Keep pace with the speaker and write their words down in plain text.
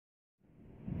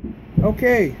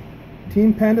Okay,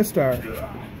 Team Pentastar.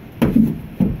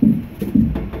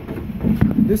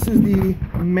 This is the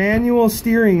manual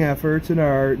steering efforts in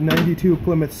our 92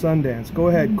 Plymouth Sundance. Go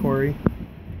ahead, Corey.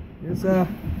 It's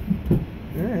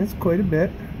quite a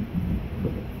bit.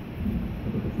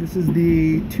 This is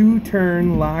the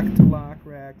 2-turn lock-to-lock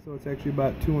rack, so it's actually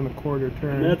about 2 1/4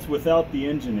 turn. And that's without the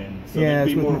engine in, so yeah,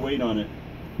 there'd be more weight on it.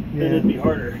 Yeah. Then it'd be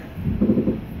harder.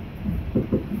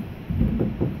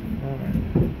 Alright.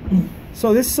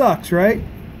 So this sucks, right?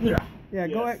 Yeah. Yeah,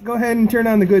 yes. Go ahead and turn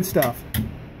on the good stuff.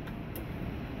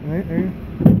 Right there.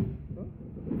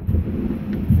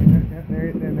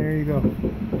 There you go.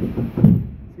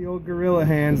 The old gorilla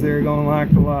hands there going lock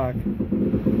to lock.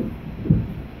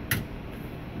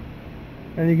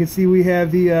 And you can see we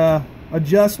have the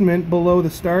adjustment below the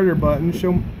starter button.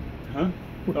 Show. Huh?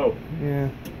 Oh. Yeah.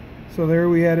 So there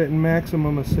we had it in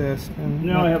maximum assist. And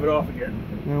now I have it off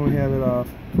again. Now we have it off.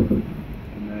 And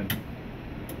then.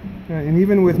 And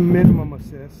even with minimum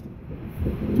assist.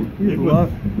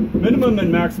 Minimum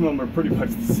and maximum are pretty much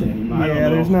the same. Yeah, I don't know.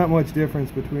 There's not much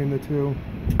difference between the two.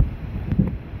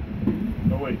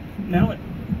 Oh wait, now it.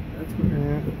 That's weird.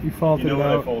 Yeah, you faulted it out. You know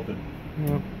what I faulted.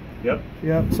 Yep. Yep.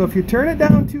 Yep. So if you turn it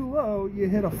down too low, you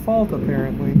hit a fault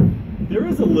apparently. There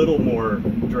is a little more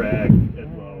drag at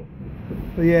low.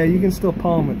 But yeah, you can still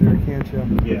palm it there, can't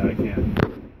you? Yeah, I can.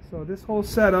 So this whole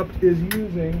setup is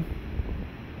using.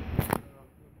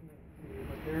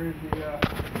 There's the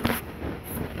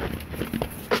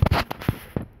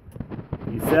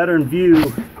Saturn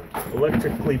Vue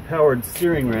electrically powered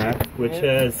steering rack, which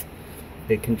has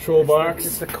a control box.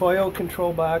 It's a coil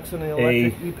control box and an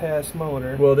electric e-pass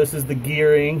motor. Well, this is the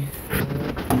gearing,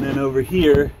 and then over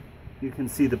here you can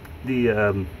see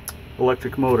the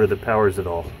electric motor that powers it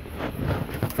all.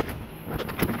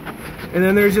 And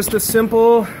then there's just a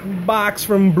simple box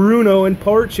from Bruno in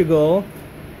Portugal,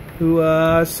 who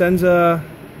sends a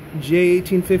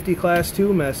J1850 Class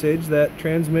 2 message that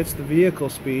transmits the vehicle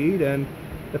speed, and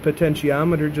the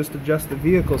potentiometer just adjusts the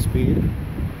vehicle speed.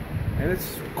 And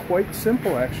it's quite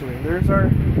simple actually. There's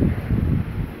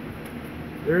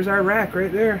our rack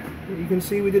right there. You can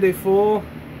see we did a full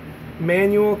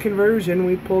manual conversion.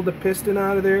 We pulled the piston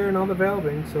out of there and all the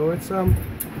valving, so it's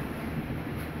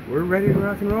we're ready to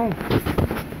rock and roll.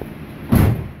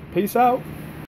 Peace out.